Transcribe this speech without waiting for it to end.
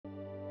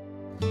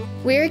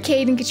We're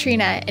Kayde and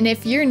Katrina, and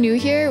if you're new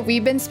here,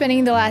 we've been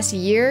spending the last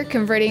year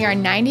converting our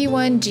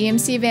 91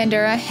 GMC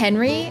Vandura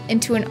Henry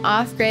into an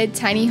off-grid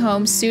tiny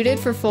home suited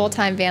for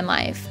full-time van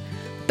life.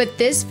 But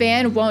this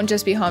van won't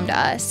just be home to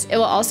us, it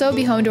will also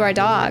be home to our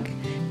dog.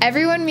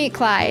 Everyone meet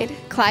Klyde.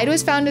 Klyde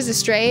was found as a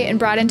stray and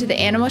brought into the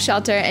animal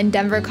shelter in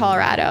Denver,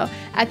 Colorado.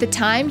 At the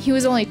time, he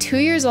was only 2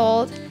 years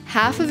old,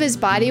 half of his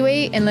body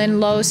weight, and in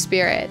low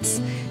spirits.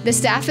 The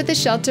staff at the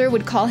shelter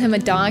would call him a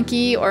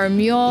donkey or a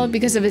mule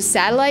because of his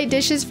satellite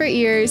dishes for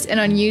ears and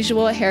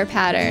unusual hair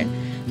pattern.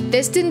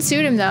 This didn't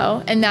suit him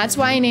though, and that's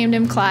why I named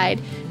him Klyde,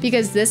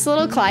 because this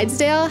little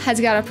Clydesdale has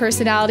got a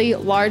personality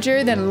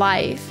larger than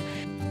life.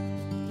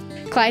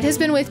 Klyde has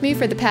been with me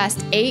for the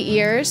past 8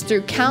 years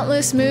through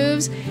countless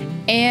moves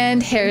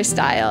and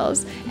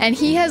hairstyles, and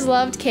he has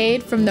loved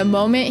Kayde from the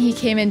moment he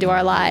came into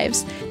our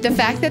lives. The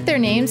fact that their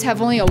names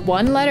have only a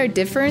one-letter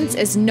difference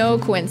is no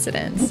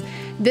coincidence.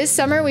 This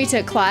summer we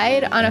took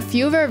Klyde on a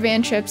few of our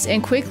van trips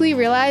and quickly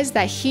realized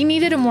that he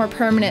needed a more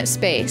permanent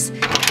space.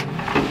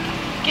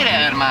 Get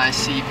out of my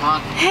seat,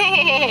 punk.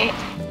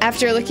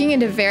 After looking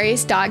into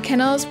various dog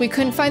kennels, we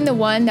couldn't find the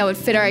one that would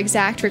fit our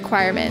exact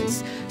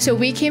requirements. So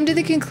we came to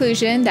the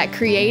conclusion that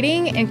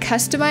creating and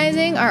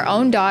customizing our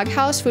own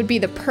doghouse would be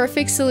the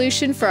perfect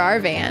solution for our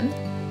van.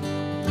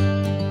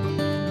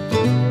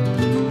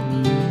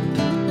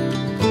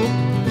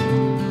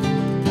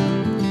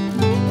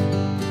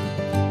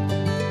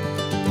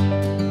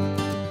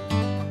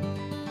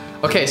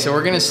 Okay, so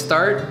we're gonna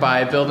start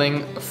by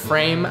building a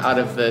frame out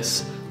of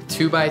this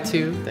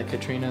 2x2 that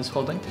Katrina is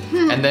holding.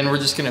 And then we're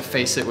just gonna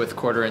face it with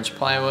 1/4-inch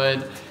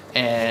plywood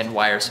and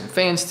wire some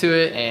fans to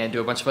it and do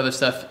a bunch of other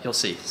stuff. You'll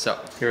see. So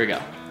here we go.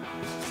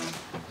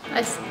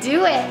 Let's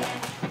do it.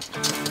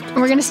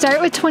 We're gonna start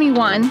with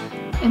 21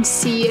 and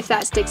see if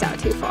that sticks out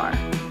too far.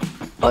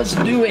 Let's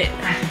do it.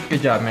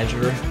 Good job,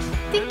 measurer.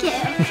 Thank you.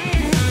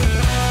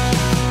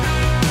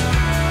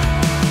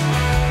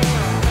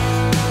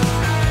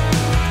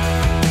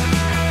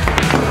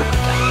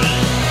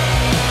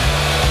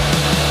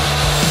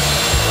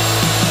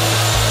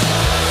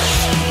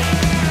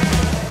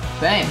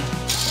 Bang.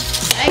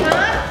 Hang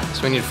on.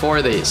 So we need 4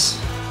 of these.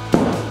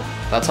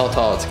 That's how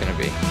tall it's gonna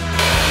be.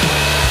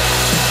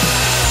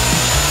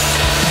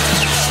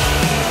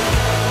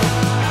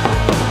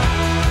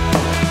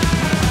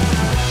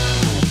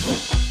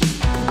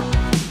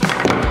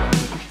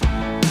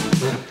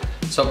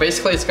 So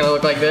basically it's gonna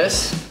look like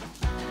this,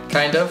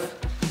 kind of.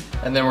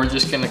 And then we're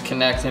just gonna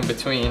connect in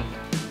between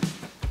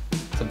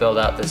to build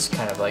out this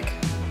kind of like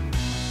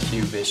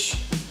cubish,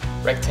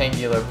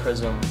 rectangular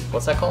prism.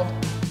 What's that called?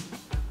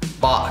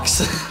 Box.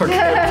 we're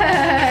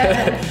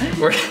gonna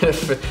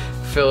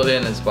fill it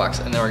in as box,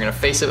 and then we're gonna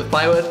face it with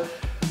plywood,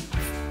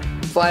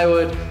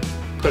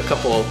 put a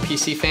couple of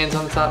PC fans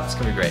on the top. It's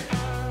gonna be great.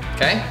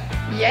 Okay?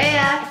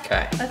 Yeah.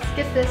 Okay. Let's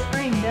get this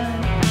frame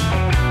done.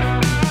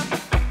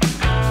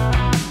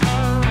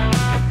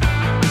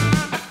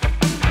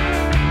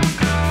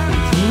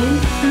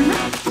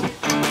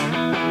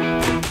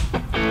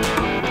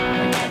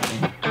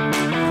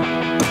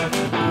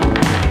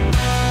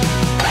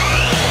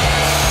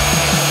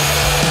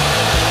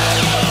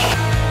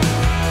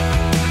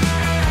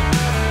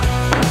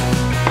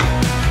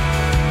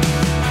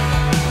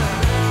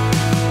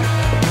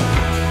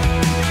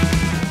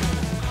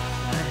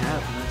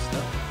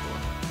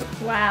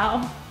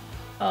 Wow.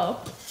 Oh.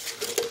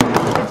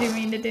 Did you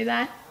mean to do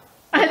that?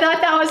 I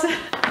thought that was...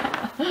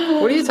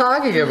 What are you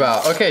talking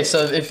about? Okay,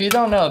 so if you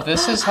don't know,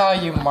 this is how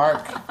you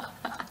mark.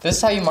 This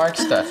is how you mark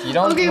stuff. You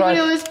don't. Okay, but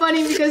it was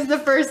funny because the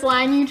first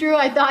line you drew,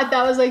 I thought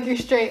that was like your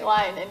straight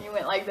line, and you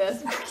went like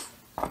this.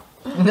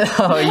 No, you draw.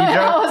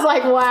 I was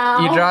like,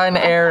 wow. You draw an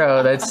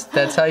arrow.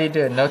 That's how you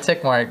do it. No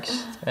tick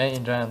marks. Right? You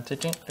draw.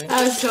 That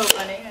was so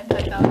funny. I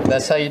thought that was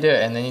That's how you do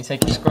it, and then you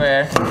take your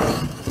square.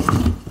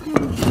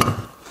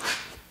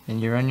 And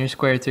you run your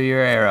square through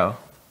your arrow.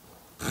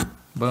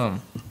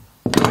 Boom.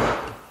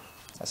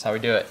 That's how we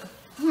do it.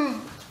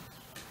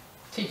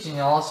 Teaching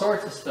you all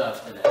sorts of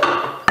stuff today.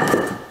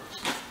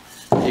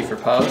 Ready for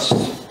post?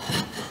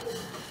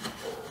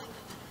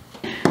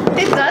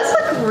 It does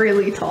look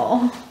really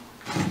tall.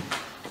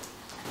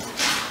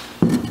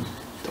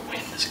 The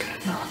wind is gonna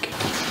knock it.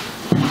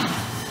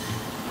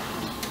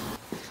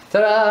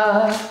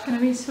 Ta-da! It's gonna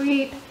be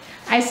sweet.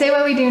 I say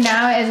what we do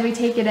now is we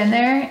take it in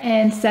there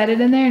and set it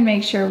in there and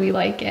make sure we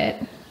like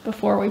it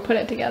before we put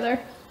it together.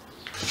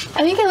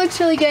 I think it looks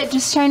really good,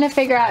 just trying to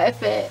figure out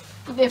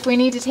if we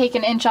need to take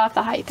an inch off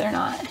the height or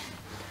not.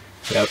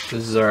 Yep,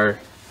 this is our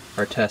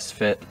test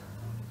fit.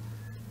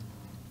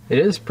 It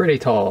is pretty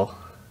tall.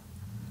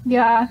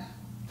 Yeah,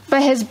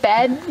 but his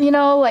bed, you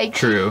know, like...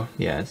 True,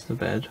 yeah, it's the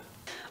bed.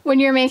 When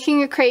you're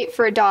making a crate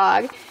for a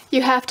dog,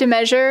 you have to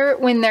measure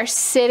when they're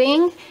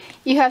sitting,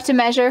 you have to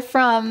measure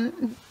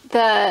from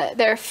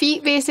their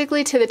feet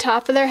basically to the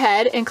top of their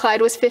head, and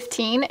Klyde was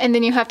 15, and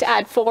then you have to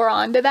add 4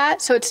 onto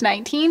that, so it's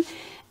 19,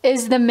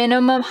 is the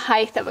minimum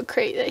height of a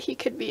crate that he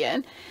could be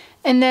in.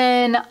 And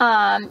then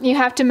you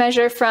have to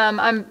measure from,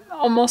 I'm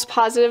almost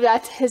positive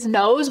that's his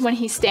nose when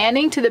he's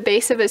standing, to the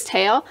base of his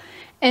tail.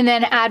 and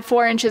then add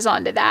 4 inches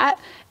onto that.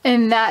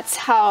 And that's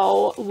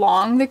how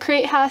long the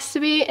crate has to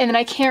be. And then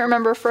I can't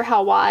remember for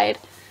how wide.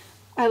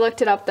 I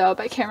looked it up though,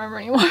 but I can't remember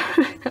anymore.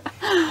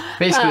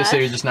 Basically, so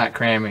you're just not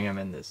cramming them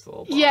in this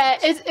little box. Yeah,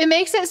 it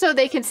makes it so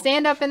they can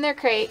stand up in their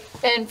crate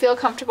and feel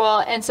comfortable,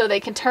 and so they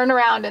can turn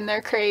around in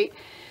their crate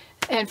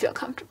and feel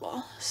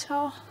comfortable.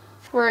 So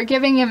we're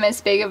giving him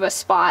as big of a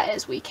spot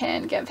as we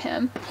can give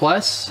him.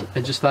 Plus,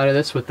 I just thought of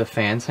this, with the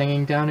fans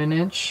hanging down an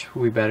inch,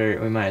 we might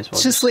as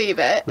well just leave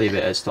it. Leave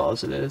it as tall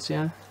as it is,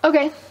 yeah.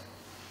 Okay,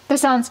 that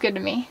sounds good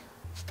to me.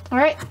 All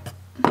right,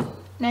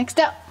 next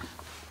up.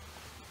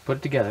 Put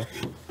it together.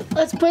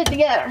 Let's put it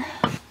together.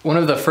 One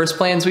of the first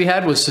plans we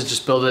had was to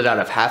just build it out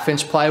of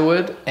 1/2-inch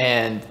plywood,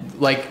 and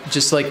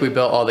just like we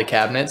built all the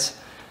cabinets,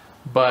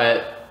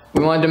 but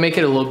we wanted to make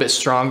it a little bit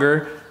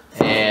stronger,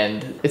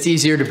 and it's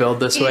easier to build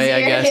this way,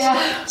 I guess.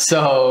 Yeah.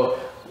 So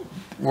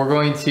we're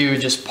going to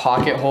just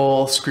pocket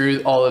hole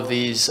screw all of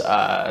these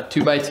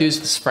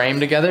 2x2s, this frame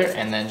together,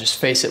 and then just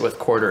face it with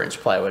 1/4-inch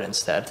plywood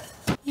instead.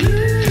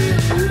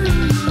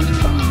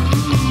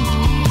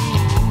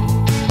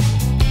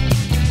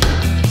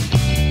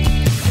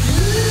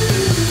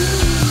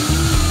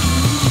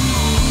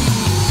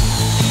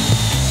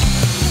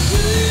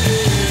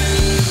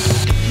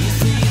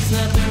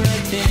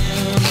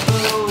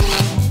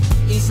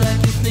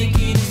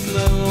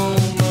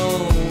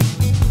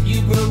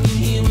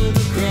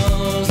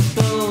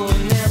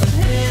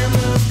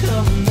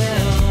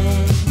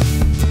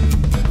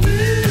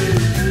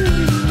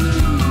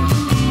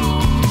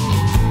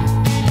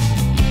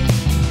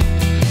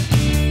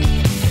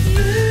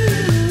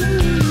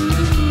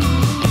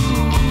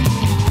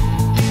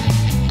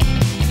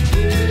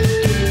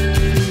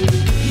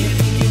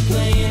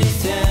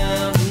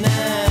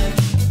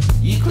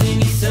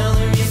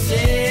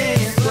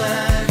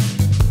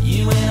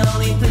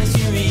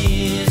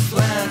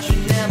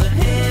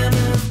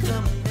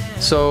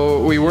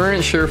 So we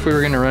weren't sure if we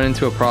were going to run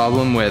into a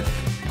problem with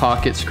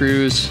pocket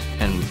screws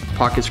and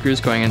pocket screws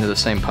going into the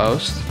same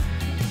post.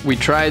 We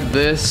tried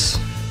this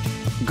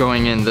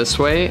going in this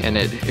way, and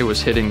it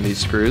was hitting these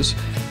screws.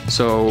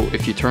 So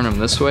if you turn them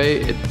this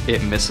way,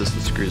 it misses the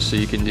screws. So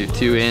you can do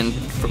 2 in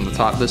from the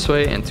top this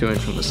way and 2 in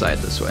from the side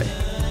this way,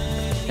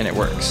 and it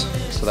works.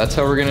 So that's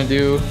how we're going to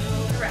do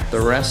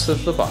the rest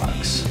of the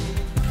box.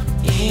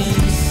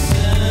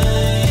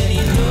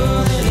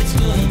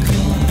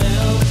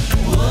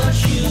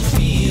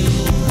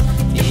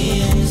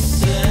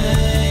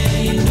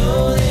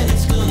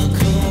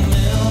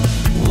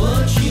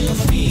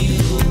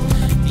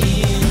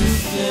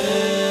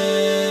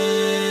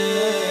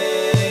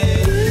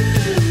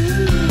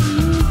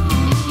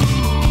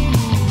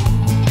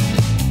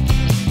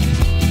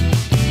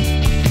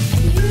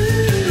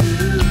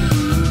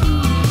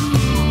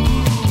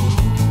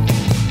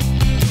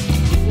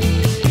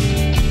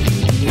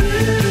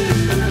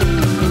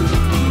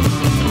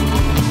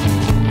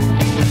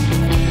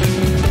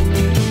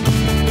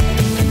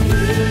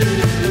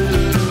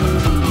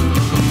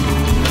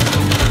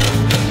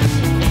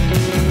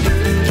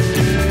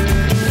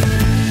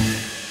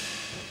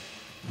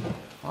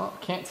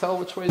 Can't tell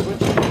which way is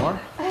which anymore.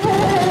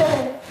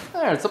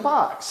 There, it's a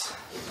box.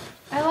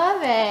 I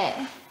love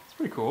it. It's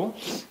pretty cool.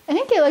 I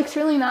think it looks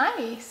really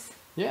nice.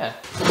 Yeah.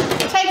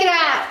 Check it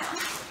out.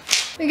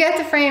 We got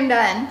the frame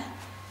done.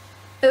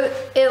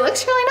 It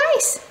looks really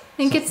nice. I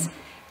think it's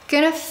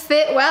gonna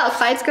fit well.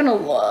 Klyde's gonna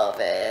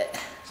love it.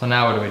 So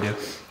now what do we do?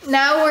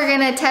 Now we're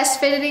gonna test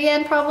fit it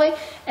again probably,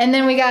 and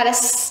then we gotta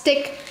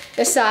stick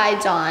the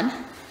sides on.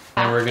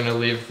 And we're gonna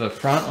leave the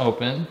front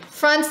open.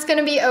 Front's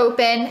gonna be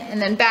open,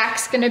 and then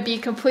back's gonna be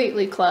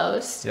completely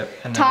closed. Yep.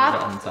 And then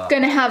top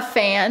gonna have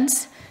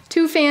fans,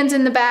 2 fans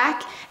in the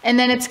back, and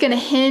then it's gonna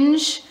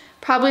hinge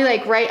probably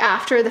like right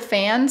after the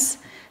fans.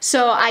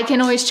 So I can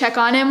always check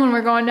on him when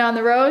we're going down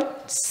the road,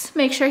 just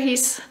make sure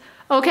he's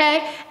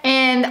okay,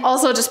 and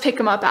also just pick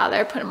him up out of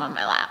there, put him on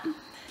my lap.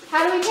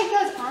 How do we take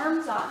those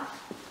arms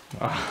off?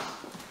 Oh.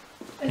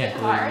 Is Can't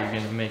it believe hard?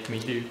 you're gonna make me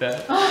do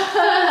that.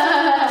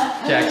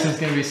 Jackson's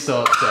gonna be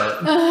so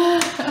upset.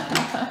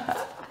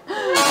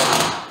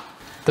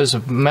 There's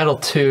a metal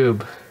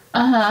tube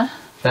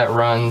that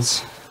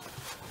runs.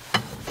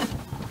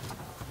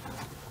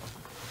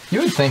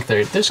 You would think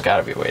there's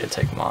gotta be a way to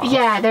take them off.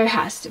 Yeah, there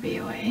has to be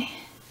a way.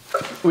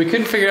 We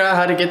couldn't figure out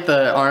how to get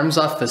the arms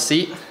off the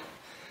seat,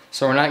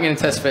 so we're not gonna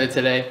test fit it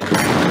today.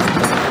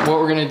 What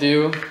we're gonna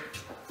do,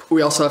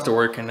 we also have to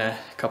work in a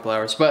couple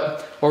hours,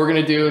 but what we're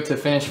gonna do to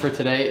finish for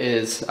today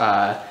is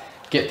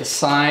get the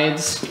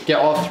sides, get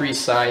all 3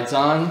 sides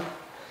on,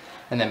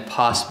 and then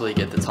possibly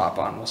get the top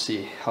on. We'll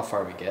see how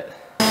far we get.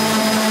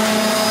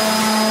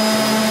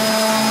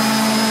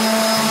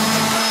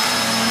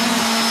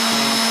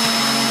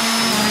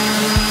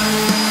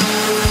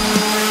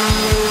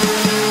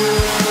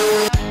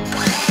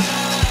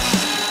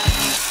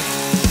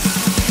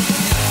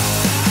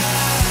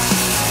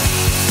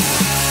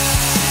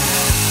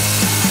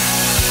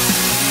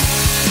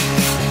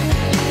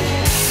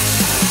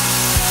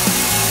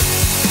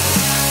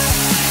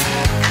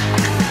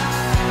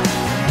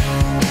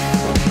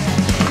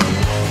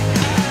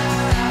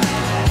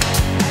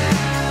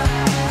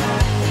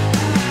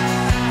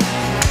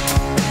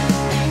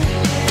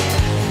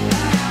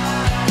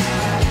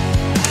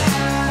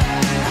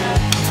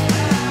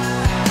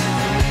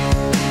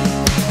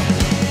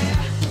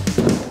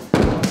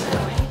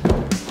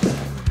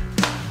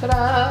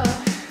 Ta-da!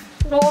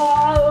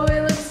 Whoa,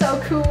 it looks so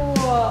cool.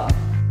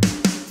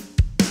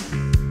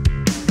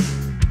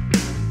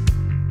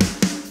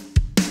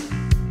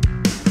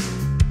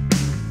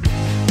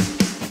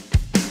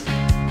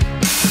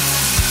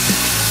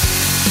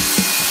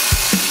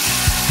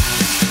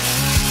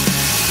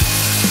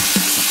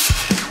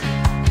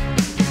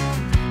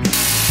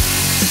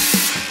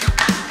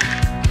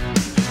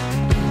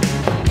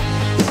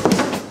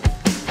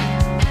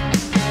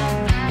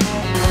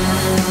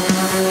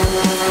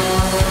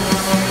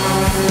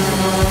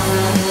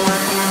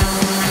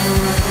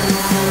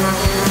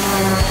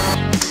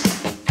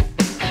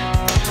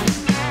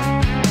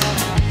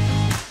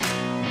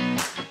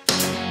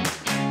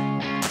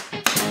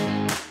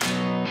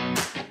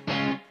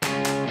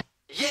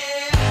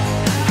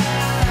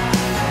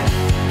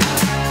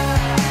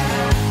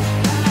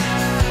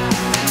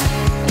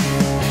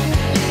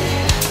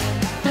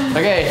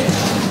 Okay,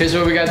 here's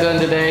what we got done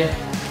today.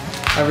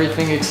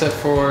 Everything except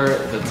for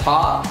the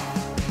top,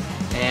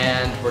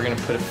 and we're gonna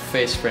put a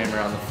face frame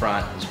around the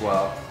front as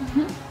well.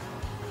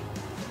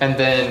 And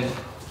then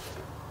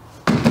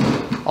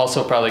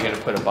also probably gonna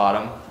put a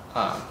bottom,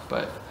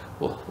 but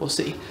we'll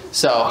see.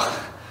 So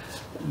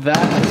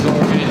that is what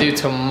we're gonna do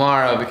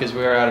tomorrow because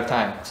we are out of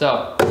time.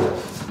 So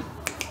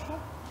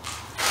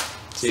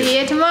see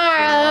you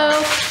tomorrow.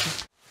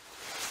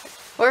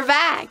 We're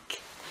back.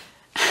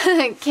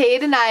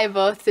 Kayde and I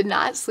both did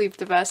not sleep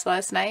the best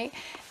last night,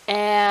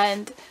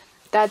 and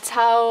that's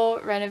how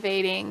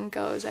renovating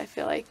goes, I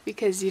feel like,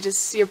 because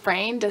your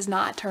brain does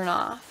not turn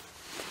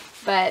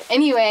off. But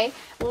anyway,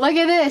 look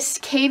at this.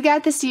 Kayde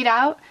got the seat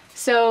out,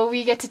 so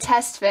we get to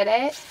test fit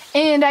it,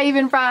 and I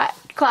even brought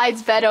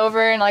Klyde's bed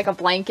over and like a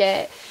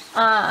blanket.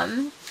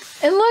 And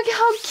look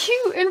how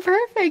cute and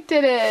perfect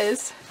it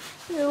is.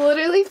 It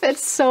literally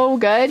fits so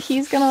good.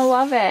 He's gonna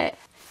love it.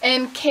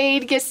 And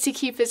Kayde gets to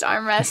keep his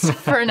armrest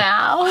for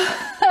now.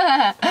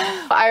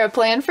 Our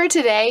plan for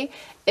today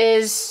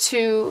is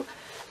to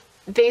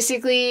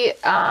basically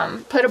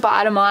put a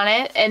bottom on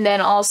it, and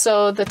then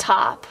also the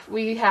top.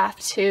 We have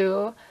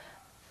to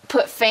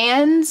put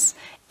fans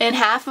in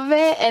half of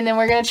it, and then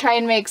we're gonna try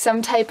and make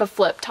some type of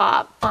flip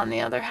top on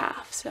the other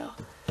half, so.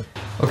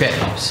 okay,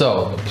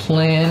 so the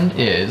plan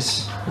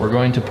is we're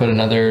going to put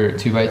another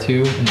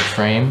 2x2 in the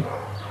frame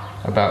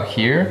about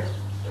here.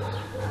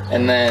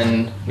 And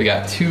then we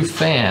got 2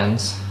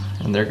 fans,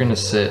 and they're gonna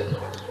sit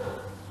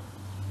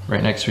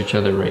right next to each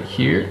other right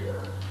here.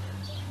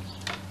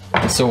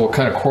 And so we'll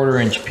cut a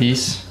 1/4-inch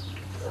piece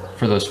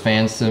for those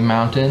fans to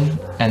mount in,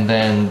 and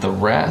then the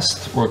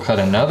rest we'll cut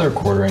another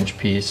 1/4-inch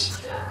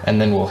piece, and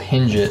then we'll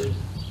hinge it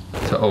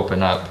to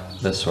open up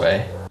this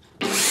way.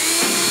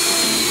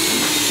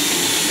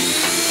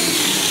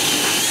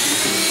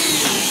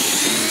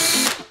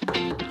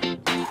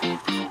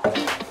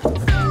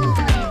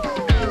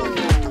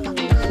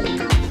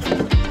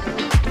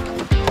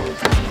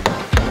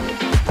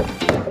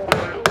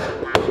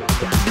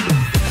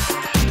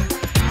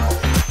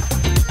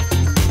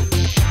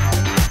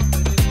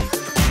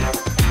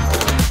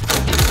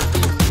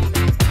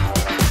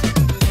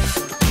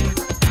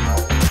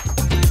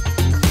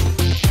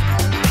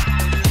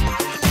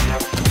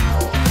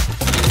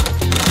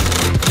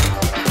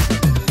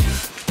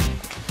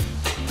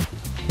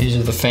 These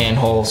are the fan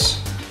holes.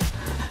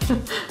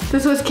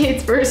 This was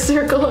Kayde's first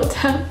circle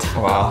attempt.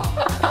 Wow.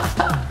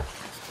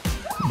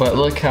 But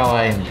look how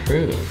I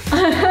improved.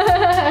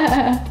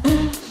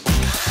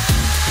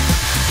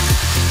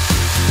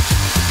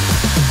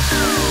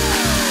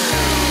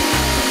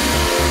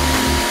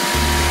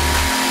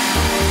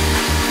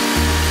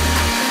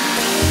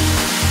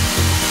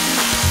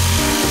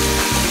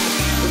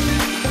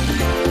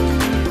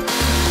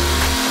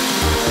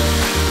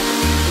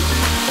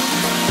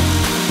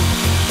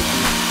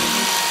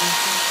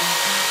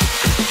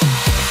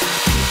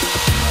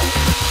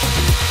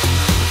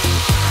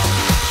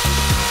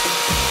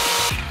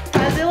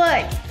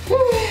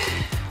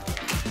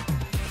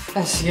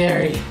 That's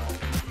scary.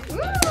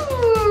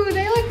 Ooh,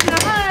 they look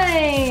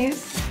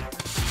nice.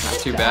 Not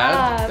too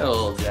bad. Got a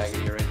little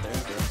jaggedy right there,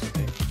 but that's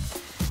okay.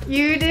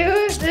 You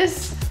do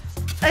this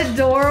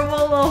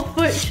adorable little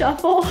foot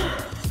shuffle.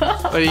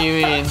 What do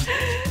you mean?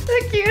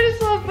 The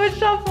cutest little foot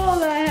shuffle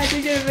that I had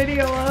to get a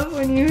video of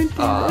when you do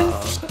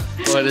this.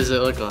 What does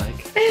it look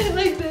like?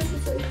 Like this.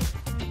 It's like...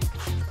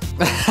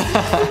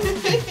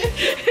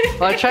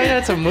 Well, I try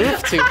not to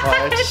move too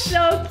much. It's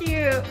so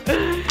cute.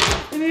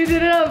 And you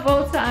did it on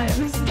both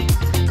times.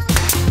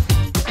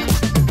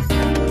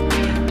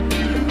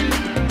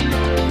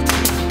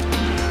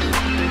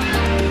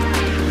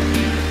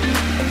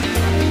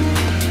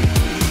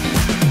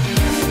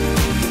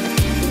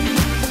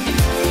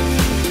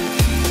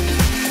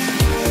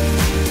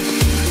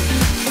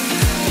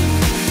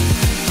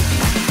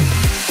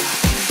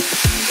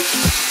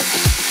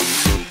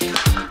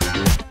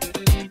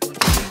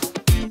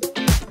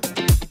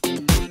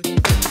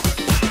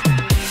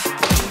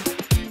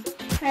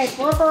 Hey,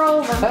 flip her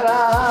over.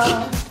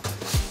 Ta-da!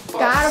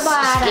 Got a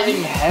bottom. It's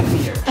getting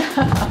heavier.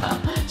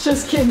 It's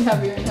just getting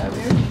heavier and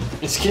heavier.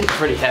 It's getting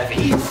pretty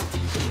heavy.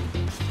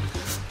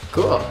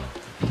 Cool.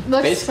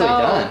 Looks Basically so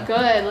done.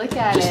 good. Look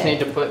at Just it. need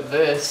to put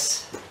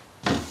this.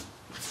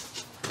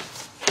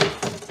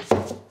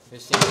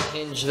 Just need to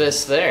hinge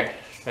this there,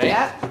 right?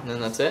 Yep. And then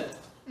that's it.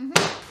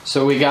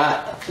 So we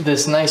got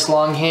this nice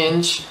long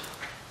hinge,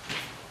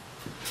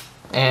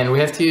 and we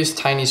have to use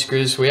tiny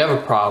screws. We have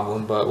a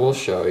problem, but we'll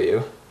show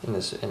you in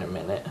a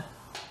minute.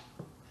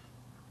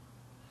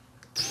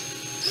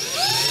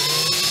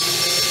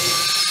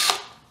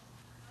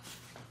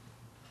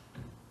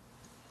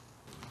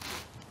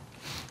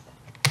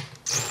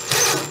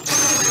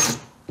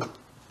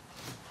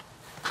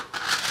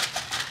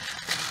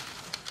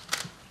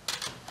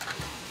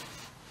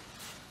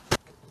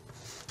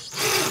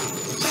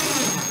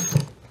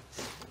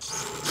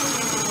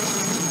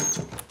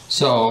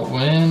 So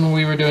when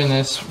we were doing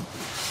this,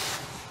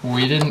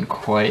 we didn't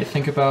quite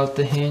think about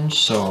the hinge,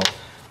 so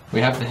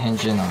we have the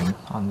hinge in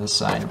on this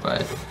side,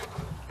 but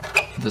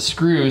the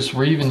screws,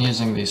 we're even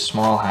using these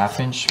small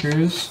 1/2 inch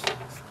screws,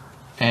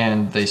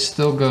 and they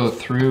still go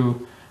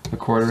through the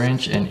 1/4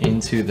 inch and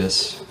into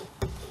this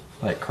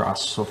like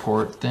cross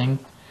support thing,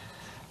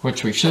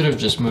 which we should have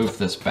just moved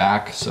this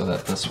back so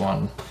that this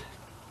one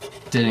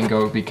didn't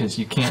go, because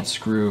you can't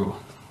screw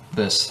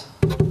this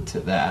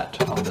to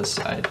that on this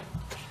side,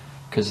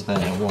 because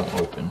then it won't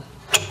open.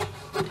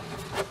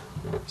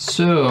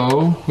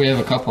 So we have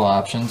a couple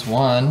options.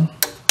 One,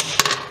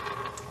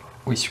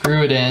 we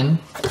screw it in,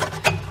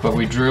 but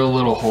we drill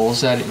little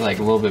holes at it, like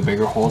a little bit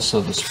bigger holes,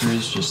 so the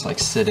screws just like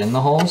sit in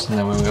the holes, and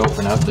then when we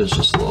open up, there's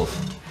just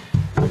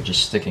they're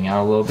just sticking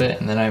out a little bit,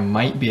 and then I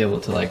might be able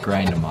to like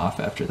grind them off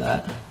after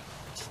that.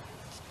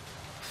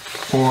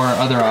 Or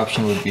other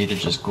option would be to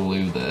just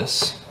glue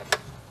this.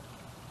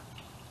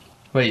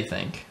 What do you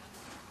think?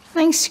 I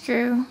think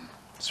screw.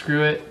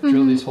 Screw it,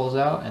 drill these holes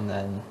out, and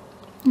then...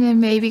 And then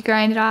maybe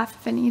grind it off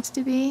if it needs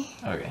to be.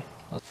 Okay.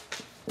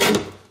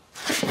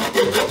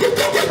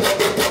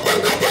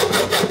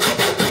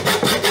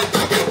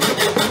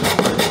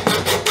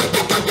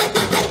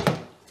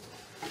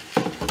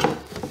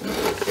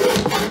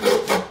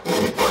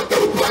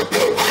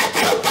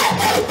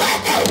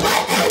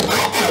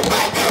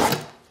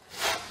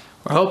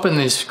 We're hoping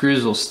these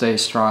screws will stay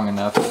strong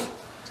enough,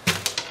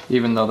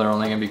 even though they're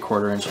only going to be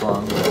 1/4 inch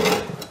long.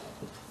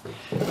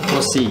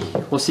 We'll see.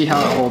 We'll see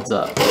how it holds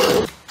up.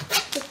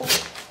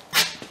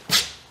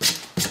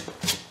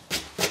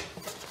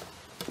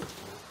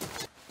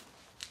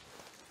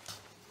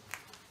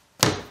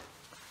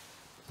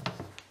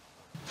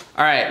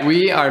 Alright,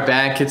 we are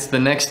back. It's the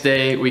next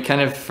day. We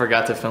kind of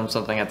forgot to film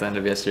something at the end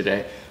of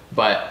yesterday,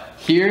 but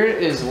here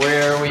is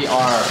where we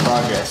are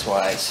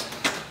progress-wise.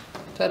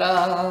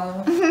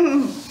 Ta-da!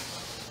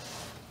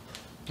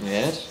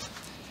 Yes.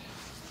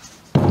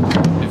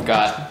 We've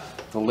got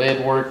the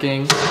lid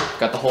working,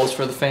 got the holes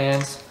for the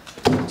fans.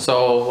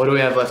 So what do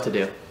we have left to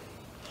do?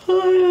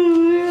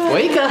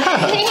 Wake up!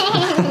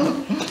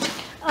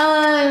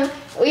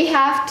 We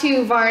have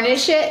to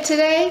varnish it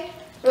today,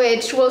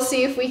 which we'll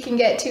see if we can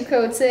get 2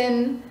 coats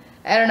in.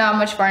 I don't know how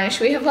much varnish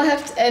we have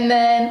left. And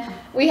then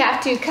we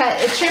have to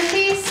cut a trim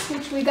piece,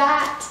 which we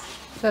got.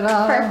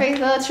 Ta-da. Perfect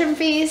little trim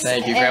piece.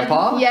 Thank you, and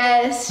Grandpa.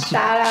 Yes,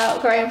 shout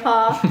out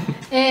Grandpa.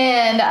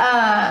 And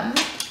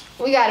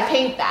we gotta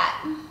paint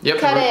that. Yep.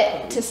 Cut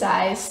it to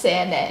size,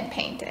 sand it, and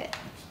paint it.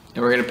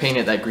 And we're gonna paint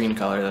it that green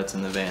color that's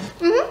in the van.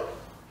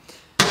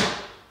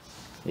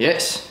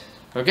 Yes.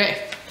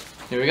 Okay.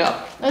 Here we go.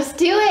 Let's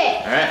do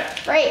it. All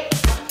right. Great.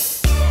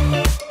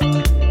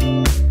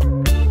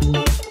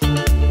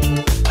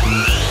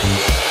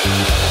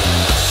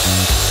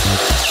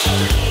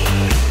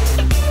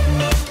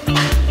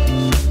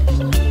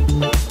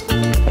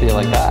 How do you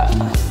like that?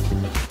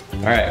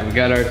 All right, we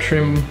got our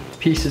trim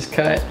pieces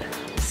cut.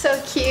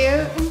 So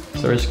cute.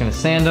 So we're just gonna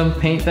sand them,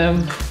 paint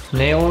them,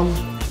 nail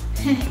them,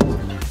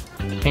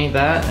 paint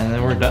that, and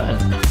then we're done.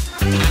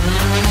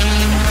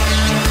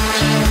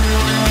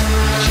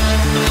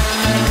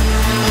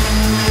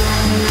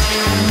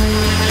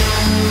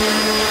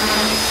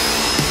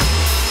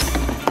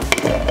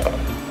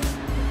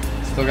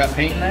 Still got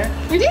paint in there?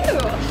 We do.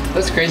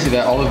 That's crazy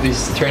that all of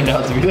these turned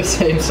out to be the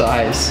same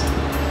size.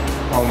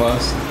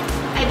 Almost.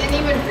 I didn't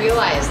even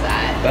realize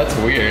that. That's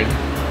weird.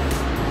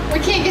 We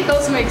can't get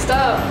those mixed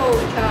up.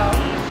 Holy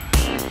cow.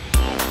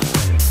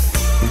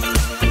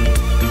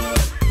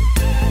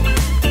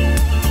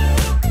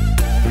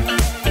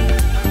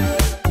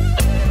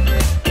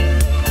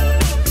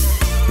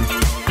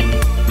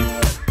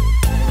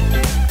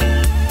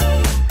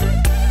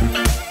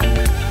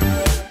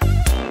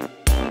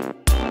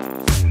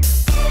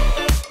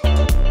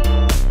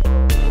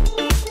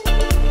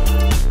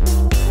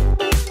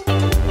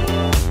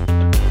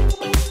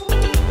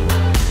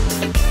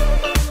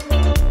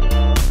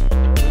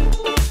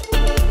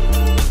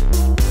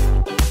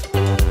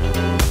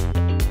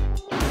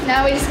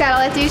 Now we just gotta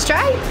let these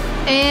dry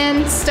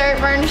and start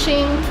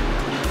varnishing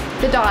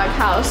the dog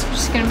house, which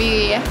is gonna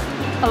be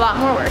a lot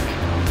more work.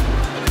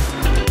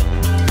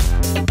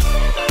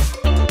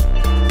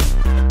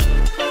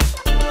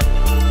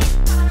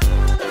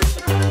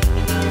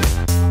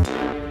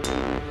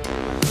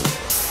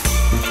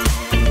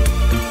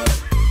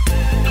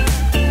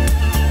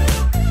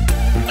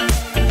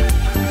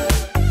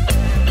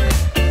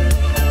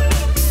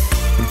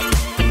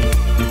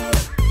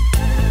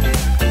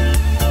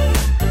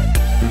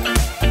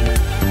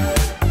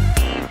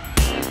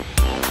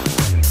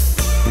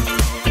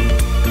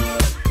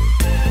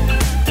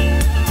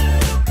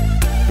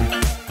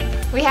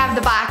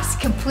 have the box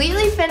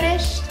completely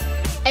finished,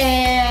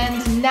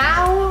 and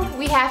now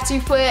we have to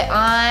put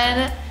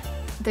on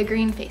the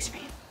green face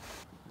frame.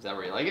 Is that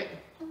where you like it?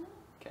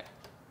 Okay.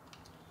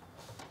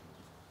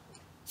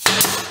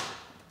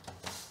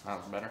 That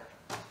was better.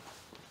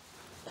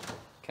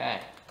 Okay.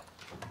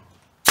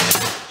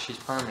 She's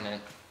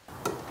permanent.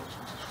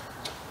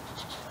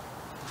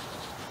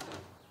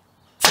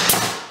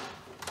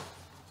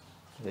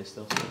 Are they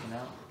still sticking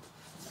out?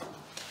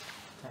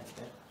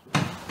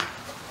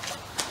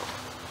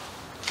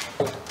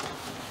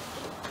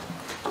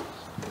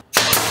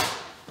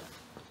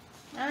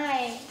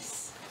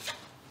 Nice.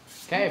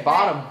 Okay,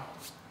 bottom.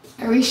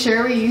 Are we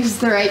sure we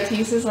used the right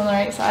pieces on the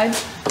right side?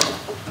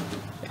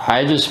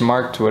 I just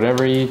marked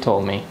whatever you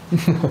told me.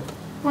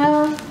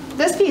 Well,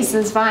 this piece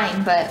is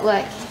fine, but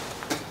look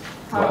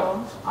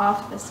how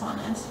off this one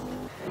is.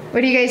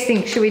 What do you guys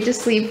think? Should we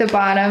just leave the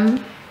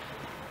bottom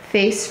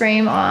face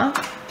frame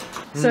off?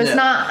 So it's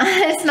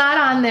not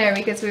on there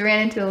because we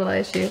ran into a little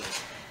issue.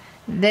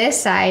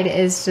 This side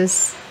is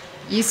just,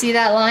 you see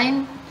that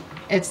line?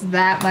 It's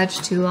that much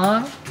too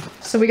long.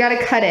 So we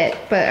gotta cut it,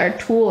 but our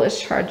tool is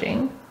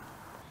charging.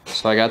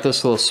 So I got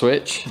this little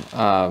switch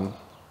to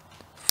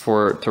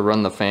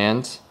run the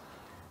fans,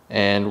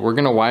 and we're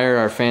gonna wire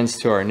our fans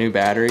to our new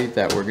battery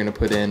that we're gonna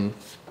put in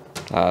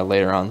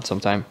later on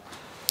sometime.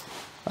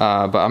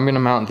 But I'm gonna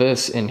mount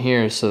this in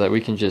here so that we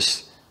can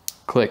just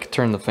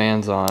turn the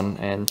fans on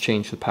and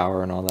change the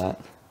power and all that.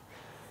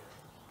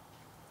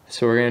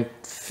 So we're gonna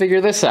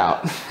figure this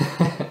out. This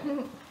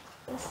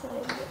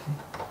side,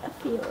 I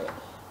feel it.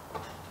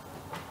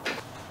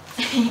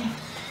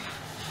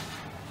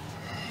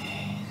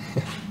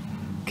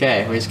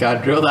 Okay, we just gotta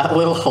drill that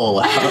little hole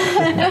out.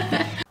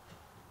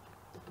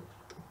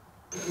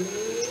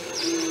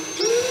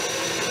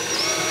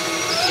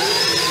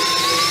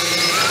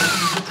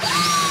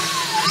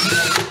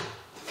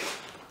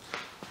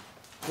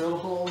 Drill a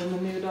hole in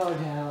the new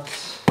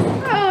doghouse.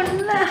 Oh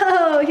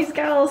no, he's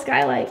got a little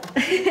skylight.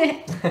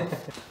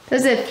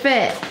 Does it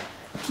fit?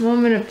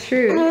 Moment of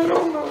truth. I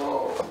don't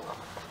know.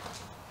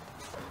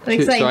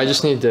 Looks like... So I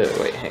just need to,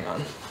 wait, hang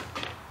on.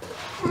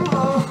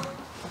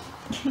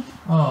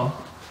 Oh.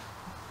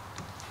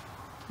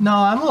 No,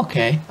 I'm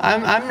okay.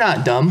 I'm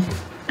not dumb.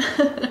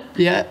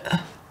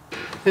 Yet.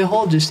 The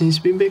hole just needs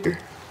to be bigger.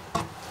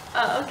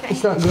 Oh, okay.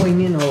 It's not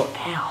going in all.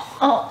 Ow.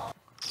 Oh.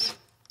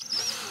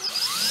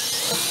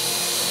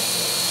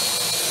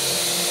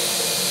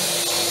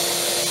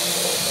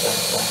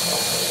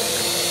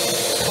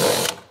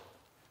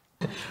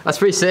 That's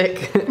pretty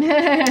sick.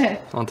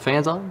 Want the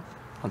fans on?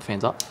 Want the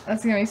fans off?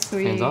 That's gonna be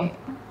sweet. Fans on?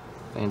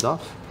 Fans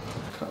off?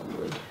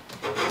 Probably.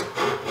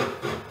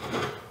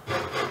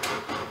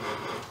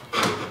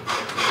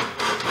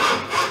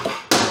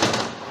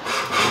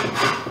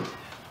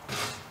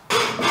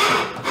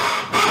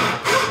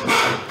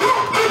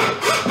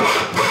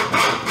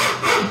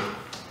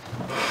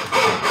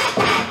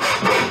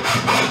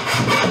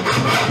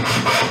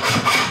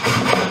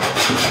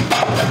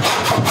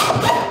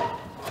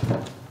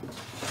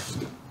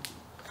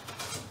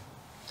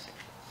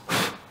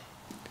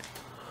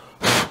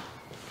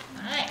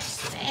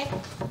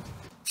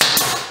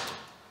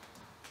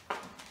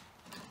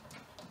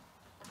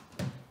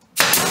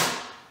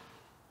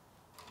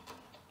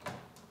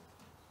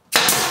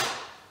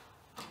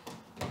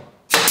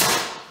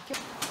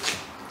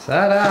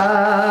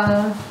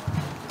 Ta-da!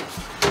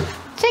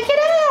 Check it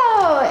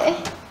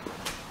out!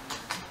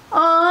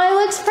 Oh, it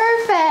looks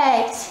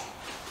perfect.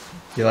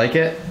 You like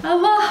it? I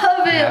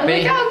love it.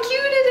 Happy? Look how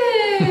cute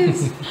it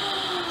is.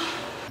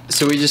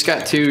 So we just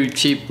got two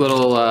cheap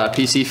little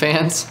PC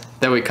fans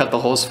that we cut the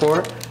holes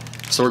for.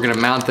 So we're gonna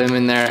mount them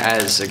in there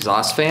as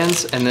exhaust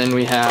fans. And then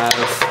we have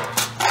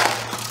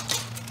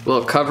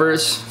little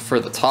covers for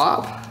the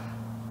top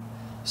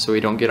so we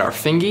don't get our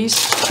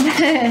fingies.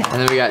 And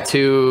then we got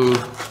two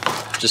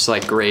just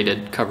like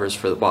graded covers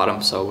for the bottom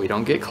so we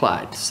don't get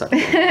Klyde sucked in.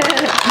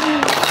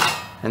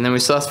 And then we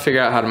still have to figure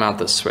out how to mount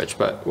this switch,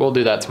 but we'll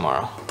do that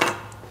tomorrow.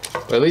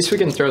 But at least we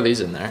can throw these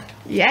in there.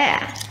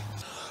 Yeah.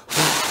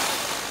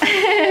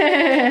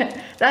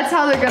 That's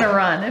how they're gonna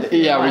run.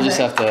 Yeah, we just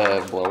have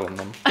to blow in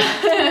them.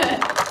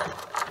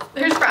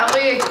 There's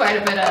probably quite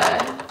a bit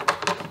of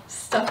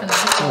stuff in those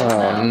holes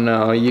now. Oh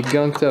no, you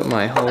gunked up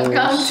my holes. I've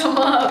gunked them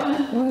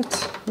up. What?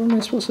 What am I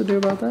supposed to do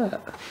about that?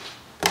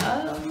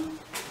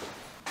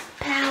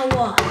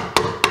 Power.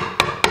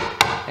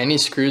 Any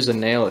screws a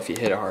nail if you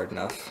hit it hard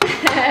enough.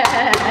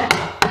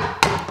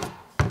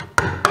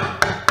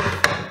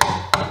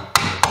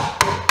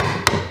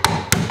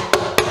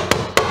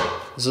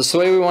 Is this the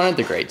way we wanted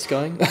the grates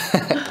going?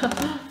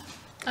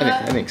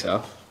 I think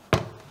so.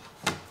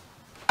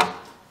 I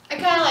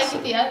kind of like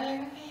it the other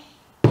way.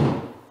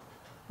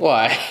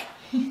 Why?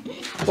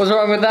 What's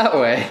wrong with that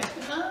way?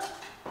 Huh?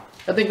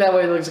 I think that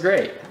way looks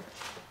great.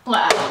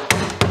 Wow.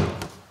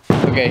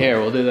 Okay, here,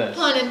 we'll do this.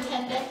 Pun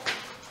intended.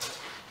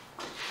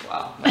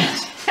 Wow.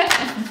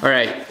 All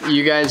right,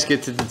 you guys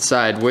get to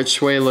decide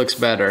which way looks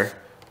better.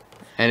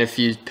 And if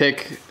you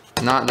pick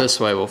not this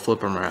way, we'll flip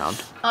them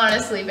around.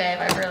 Honestly, babe,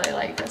 I really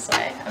like this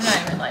way. I'm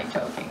not even like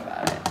joking about it.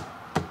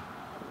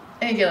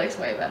 I think it looks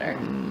way better.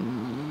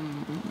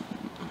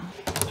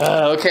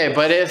 Okay,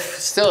 but if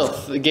still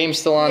the game's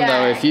still on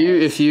though, if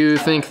you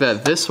think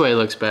that this way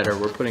looks better,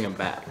 we're putting them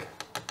back.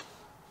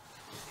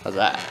 How's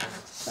that?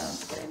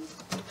 Sounds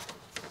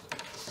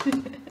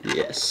good.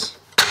 Yes.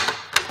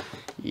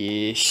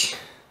 Yeesh.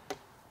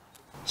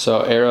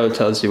 So arrow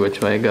tells you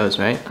which way it goes,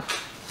 right?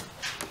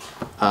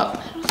 Up.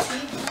 I don't see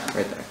it.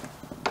 Right there.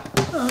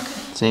 Oh, okay.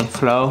 See,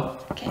 flow.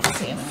 Can't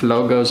see him.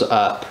 Flow goes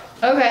up.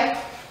 Okay.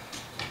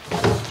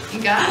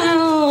 You got it.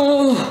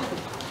 Oh.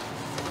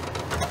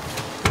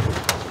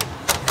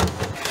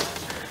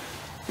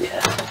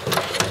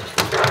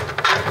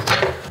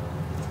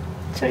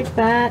 Check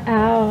that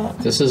out.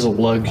 This is a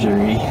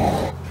luxury.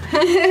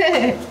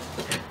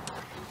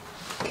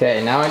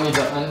 Okay, now I need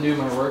to undo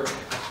my work.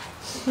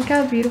 Look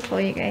how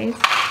beautiful, you guys.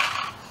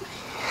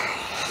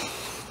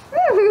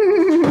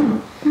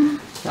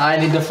 I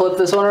need to flip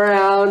this one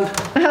around.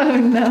 Oh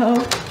no.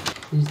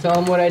 You tell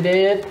them what I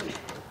did?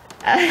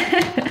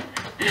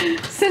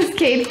 Since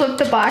Kayde flipped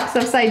the box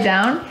upside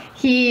down,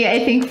 he,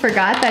 I think,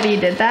 forgot that he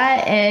did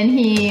that, and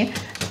he,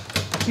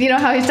 you know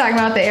how he's talking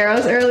about the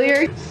arrows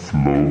earlier?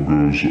 Flow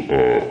goes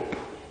up.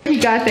 He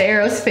got the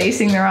arrows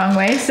facing the wrong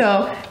way,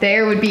 so the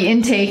air would be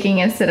intaking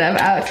instead of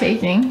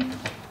outtaking.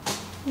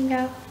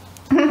 Yeah.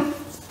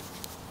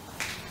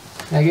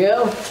 There you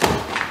go.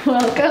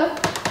 Welcome.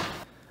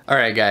 All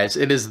right, guys,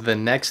 it is the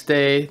next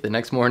day, the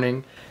next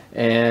morning,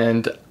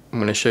 and I'm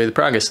gonna show you the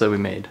progress that we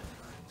made.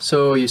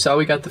 So you saw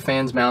we got the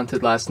fans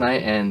mounted last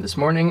night, and this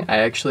morning I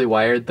actually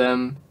wired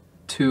them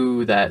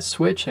to that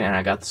switch, and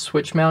I got the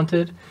switch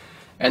mounted.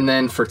 And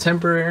then for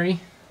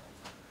temporary,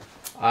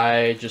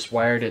 I just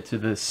wired it to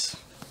this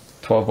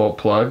 12-volt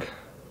plug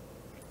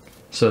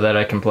so that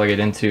I can plug it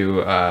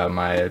into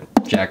my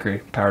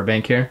Jackery power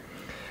bank here.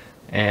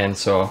 And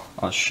so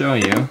I'll show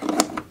you.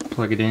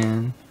 Plug it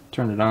in,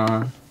 turn it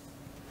on.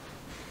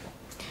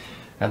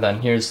 And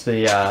then here's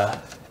the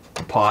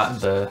pot,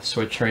 the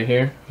switch right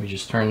here. We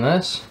just turn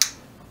this.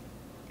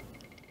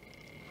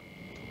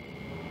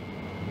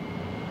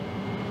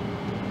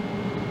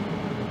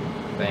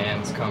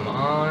 Fans come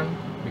on.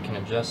 We can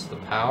adjust the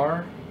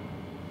power.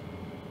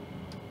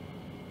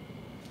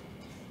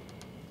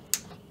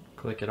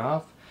 Click it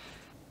off.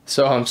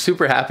 So I'm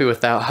super happy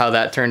with how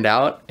that turned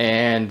out.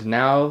 And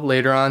now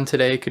later on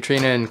today,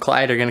 Katrina and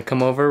Klyde are gonna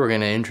come over. We're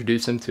gonna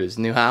introduce him to his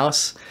new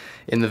house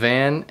in the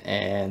van.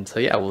 And so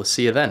yeah, we'll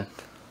see you then.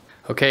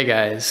 Okay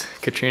guys,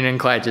 Katrina and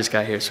Klyde just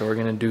got here, so we're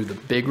gonna do the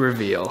big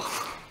reveal.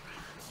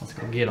 Let's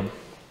go get them.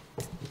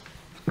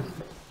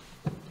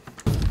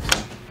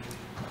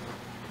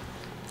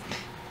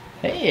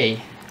 Hey,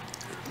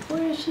 where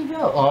did she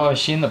go? Oh, is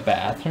she in the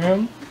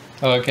bathroom?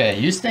 Okay,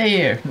 you stay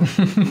here.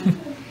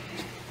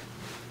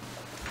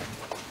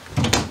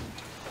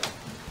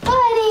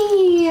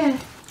 Buddy!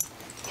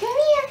 Come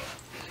here.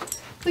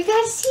 We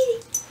gotta see.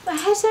 I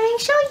have something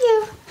to show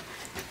you.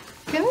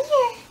 Come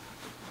here.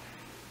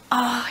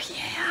 Oh,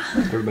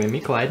 yeah. Everybody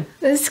meet Klyde.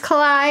 This is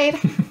Klyde.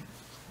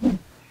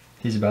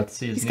 He's about to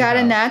see his He's new got a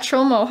house.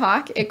 natural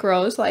mohawk. It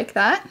grows like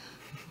that.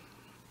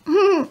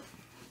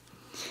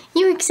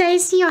 You excited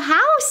to see your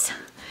house?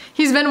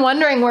 He's been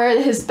wondering where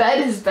his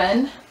bed has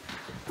been.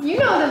 You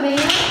know the van.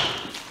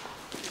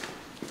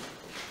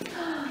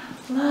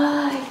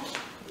 Look.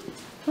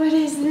 What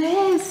is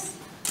this?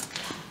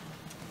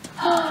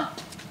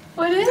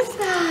 What is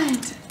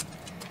that?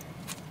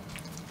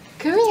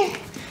 Come here.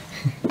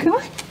 Come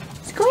on.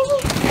 Let's go in here.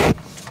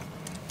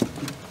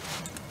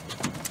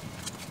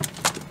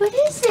 What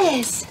is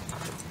this?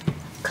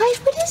 Guys,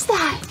 what is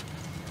that?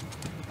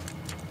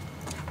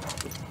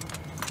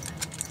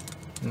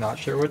 Not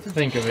sure what to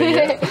think of it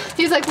yet.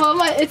 He's like, well,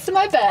 it's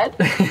my bed.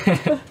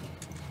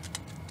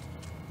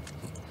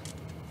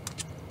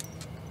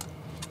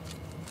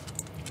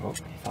 Oh,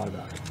 he thought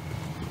about it.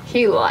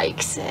 He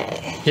likes it.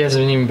 He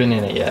hasn't even been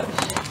in it yet.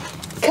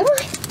 Come on.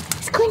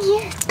 Let's go in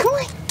here. Come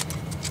on.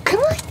 Come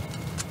on.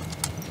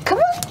 Come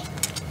on.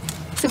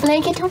 It's a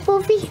blanket on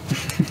both feet.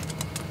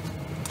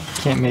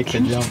 Can't make the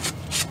jump.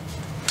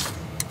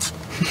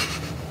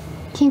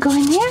 Can you go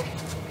in there?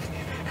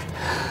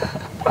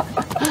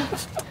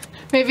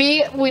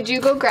 Maybe, would you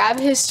go grab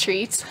his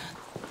treats?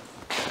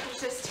 There's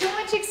just too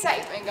much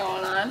excitement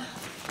going on.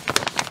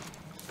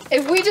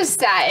 If we just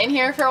sat in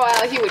here for a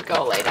while, he would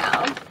go lay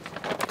down.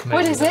 Maybe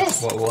What is that's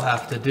this? What we'll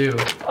have to do.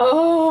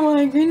 Oh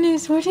my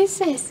goodness, what is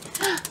this?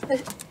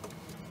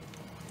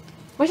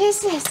 What is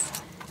this?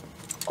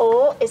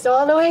 Oh, it's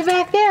all the way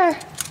back there.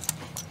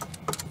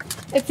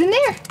 It's in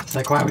there. It's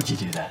like, why would you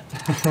do that?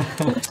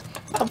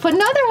 I'll put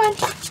another one.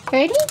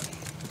 Ready?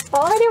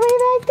 All the way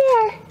back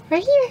there.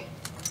 Right here.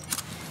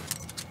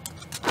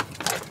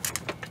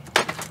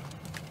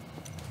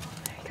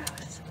 There it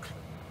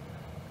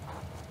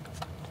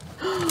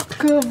goes.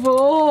 Good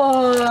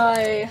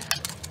boy.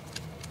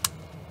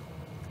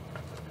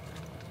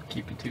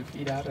 Keep your 2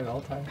 feet out at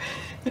all times.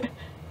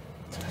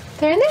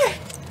 They're in there.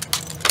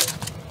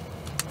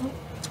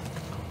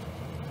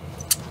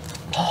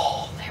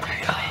 Oh, there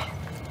we go.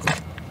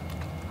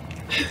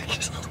 Look at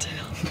his little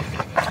tail.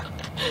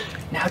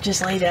 Now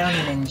just lay down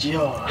and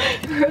enjoy.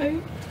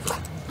 Right.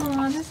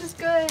 Oh, this is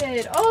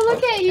good. Oh,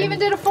 look at you even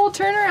did a full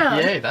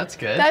turnaround. Yay, that's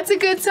good. That's a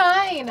good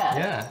sign.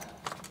 Yeah.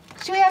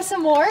 Should we have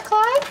some more,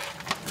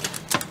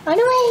 Klyde? Run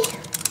away.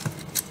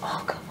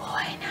 Oh, good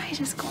boy. Now you're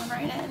just going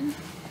right in.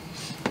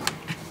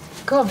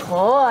 Good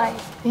boy.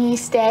 Can you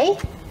stay?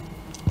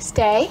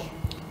 Stay.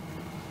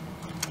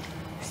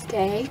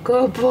 Stay.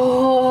 Good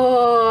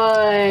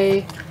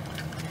boy.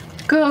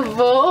 Good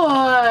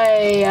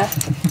boy.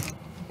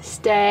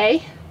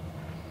 Stay.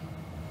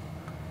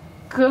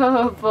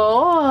 Good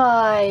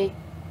boy.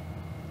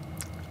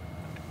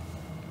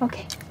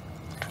 Okay.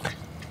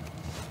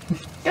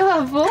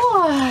 Good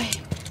boy.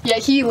 Yeah,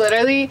 he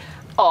literally,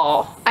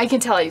 oh, I can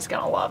tell he's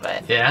gonna love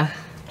it. Yeah?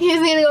 He's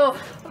gonna go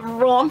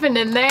romping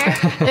in there,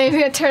 and he's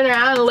gonna turn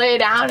around and lay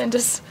down and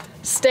just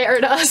stare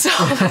at us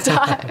all the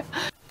time.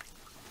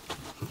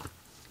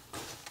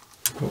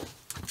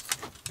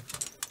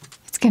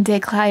 It's gonna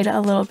take Klyde a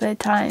little bit of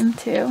time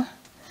to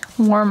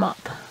warm up.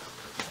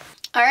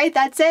 All right,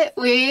 that's it.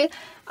 We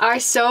are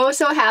so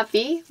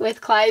happy with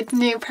Klyde's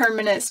new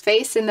permanent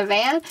space in the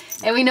van,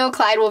 and we know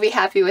Klyde will be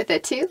happy with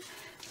it too.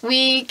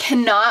 We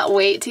cannot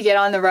wait to get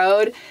on the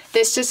road.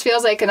 This just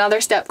feels like another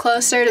step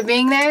closer to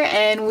being there,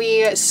 and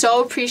we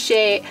so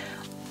appreciate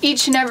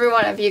each and every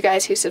one of you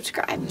guys who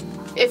subscribe.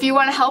 If you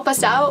want to help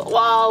us out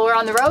while we're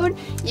on the road,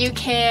 you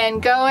can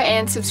go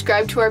and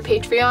subscribe to our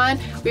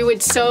Patreon. We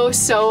would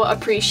so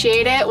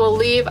appreciate it. We'll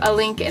leave a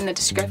link in the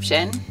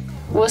description.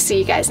 We'll see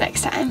you guys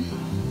next time.